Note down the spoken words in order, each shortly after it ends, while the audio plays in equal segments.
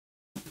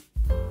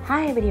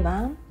Hi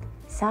everyone!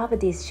 Serve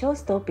this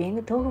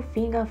show-stopping tofu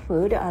finger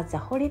food at the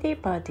holiday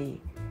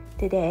party.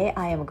 Today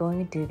I am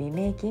going to be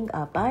making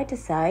a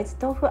bite-size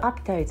tofu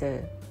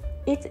appetizer.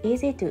 It's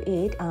easy to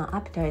eat an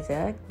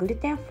appetizer,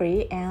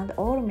 gluten-free and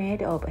all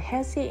made of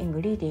healthy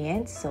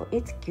ingredients, so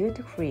it's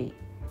gluten-free.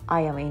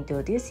 I am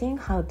introducing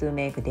how to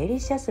make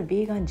delicious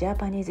vegan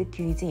Japanese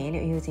cuisine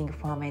using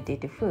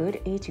fermented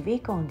food each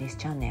week on this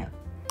channel.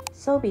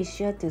 So be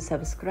sure to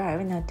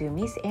subscribe not to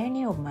miss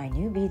any of my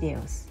new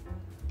videos.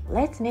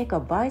 Let's make a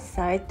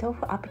bite-sized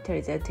tofu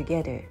appetizer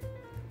together.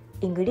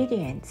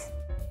 Ingredients: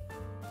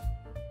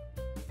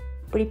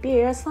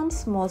 prepare some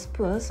small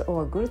spoons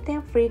or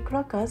gluten-free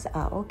crackers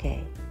are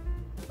okay.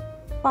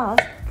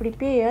 First,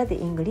 prepare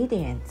the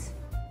ingredients.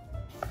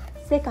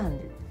 Second,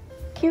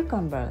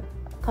 cucumber.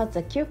 Cut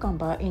the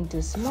cucumber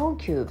into small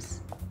cubes.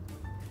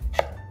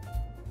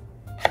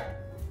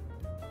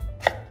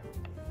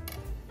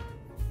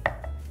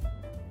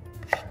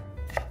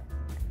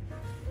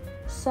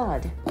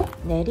 Third,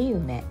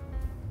 Neriume.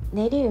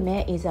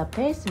 Neriume is a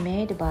paste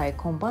made by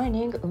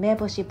combining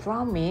Umeboshi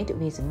plum meat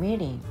with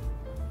mirin.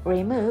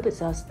 Remove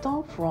the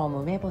stone from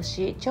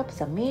Umeboshi, chop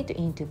the meat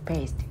into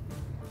paste.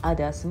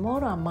 Add a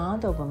small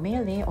amount of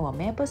mirin or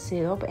maple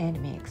syrup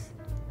and mix.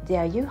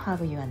 There you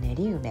have your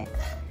Neriume.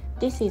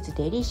 This is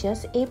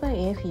delicious even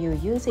if you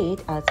use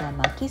it as a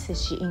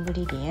maki-sushi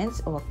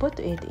ingredients or put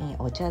it in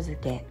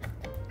ochazuke.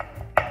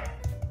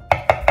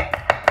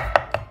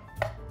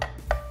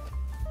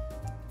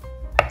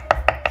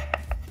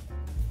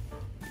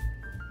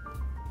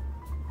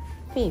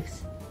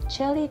 Fifth,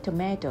 cherry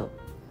tomato.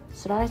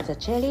 Slice the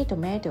cherry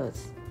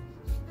tomatoes.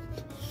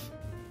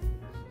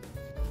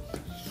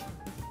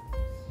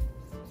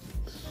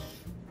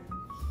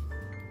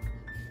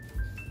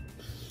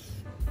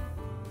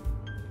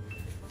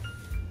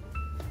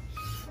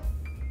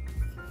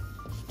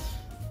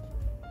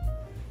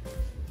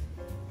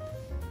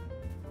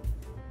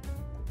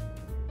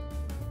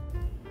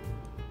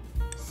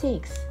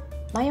 Six,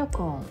 mayo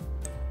corn.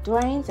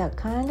 Drain the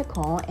canned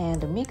corn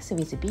and mix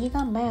with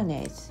vegan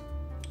mayonnaise.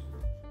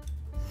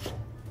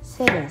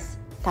 Seventh,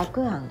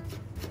 Takuan.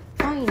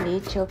 Finely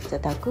chop the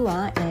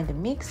Takuan and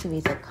mix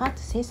with the cut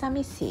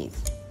sesame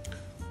seeds.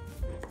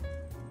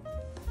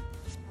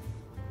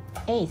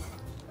 Eighth,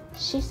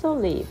 shiso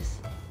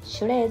leaves.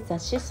 Shred the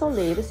shiso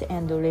leaves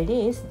and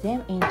release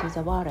them into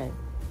the water.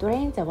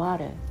 Drain the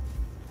water.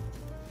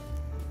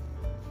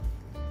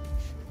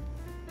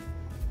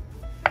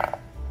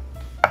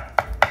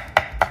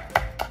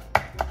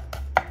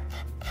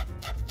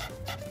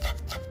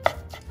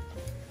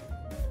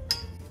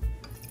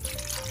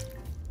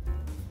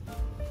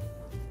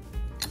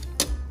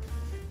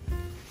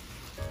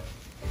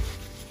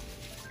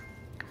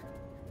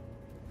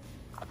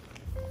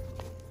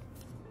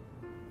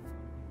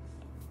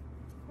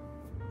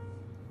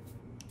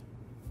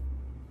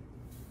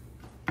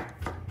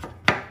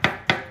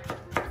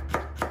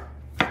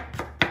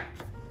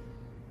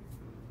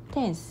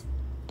 Tenth,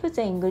 put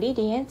the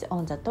ingredients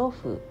on the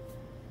tofu.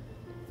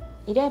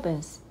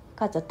 11th,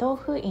 cut the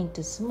tofu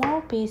into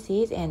small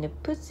pieces and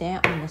put them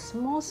on a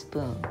small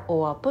spoon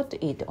or put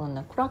it on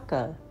a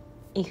cracker.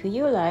 If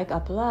you like,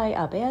 apply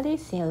a very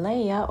thin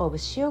layer of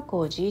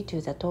ShisoKoji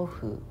to the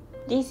tofu.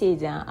 This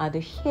is an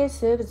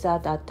adhesive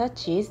that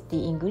attaches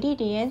the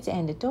ingredients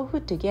and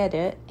tofu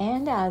together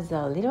and adds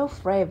a little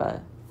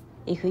flavor.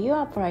 If you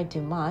apply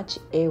too much,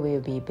 it will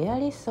be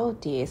very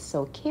salty,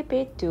 so keep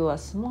it to a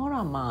small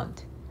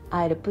amount.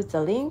 I'll put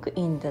the link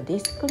in the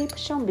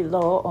description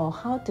below on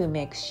how to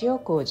make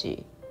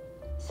ShisoKoji.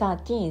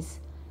 13th,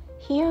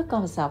 here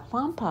comes the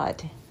fun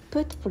part.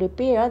 Put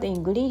prepared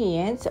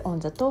ingredients on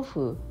the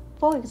tofu,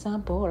 for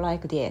example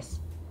like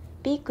this.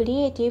 Be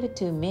creative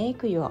to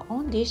make your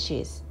own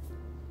dishes.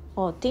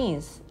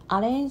 14th,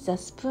 arrange the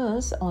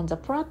spoons on the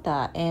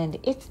platter and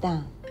it's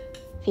done.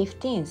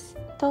 15th,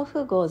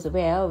 tofu goes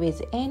well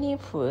with any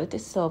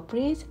food, so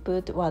please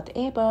put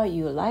whatever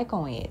you like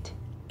on it.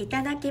 い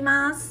ただき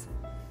ます。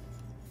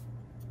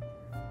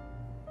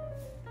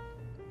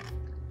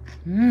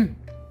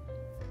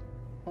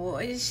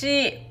おい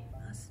しい。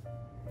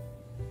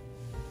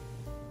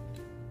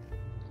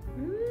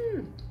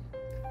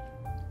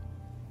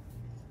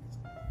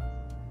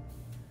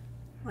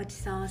ごち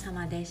そうさ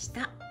までし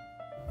た。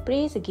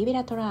Please give it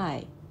a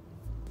try.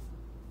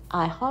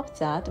 I hope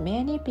that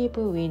many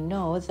people will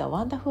know the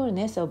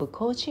wonderfulness of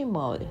Koji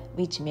mode,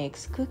 which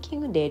makes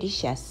cooking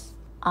delicious.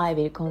 I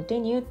will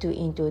continue to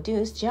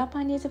introduce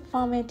Japanese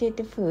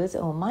fermented foods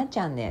on my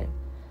channel.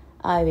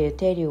 I will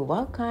tell you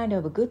what kind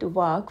of good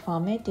work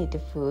fermented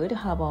food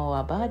have on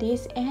our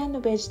bodies and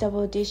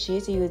vegetable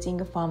dishes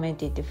using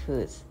fermented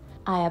foods.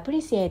 I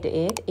appreciate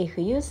it if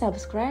you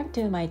subscribe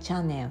to my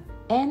channel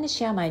and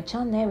share my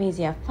channel with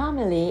your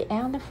family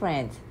and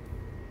friends.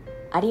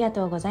 ありが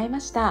とうございま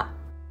した。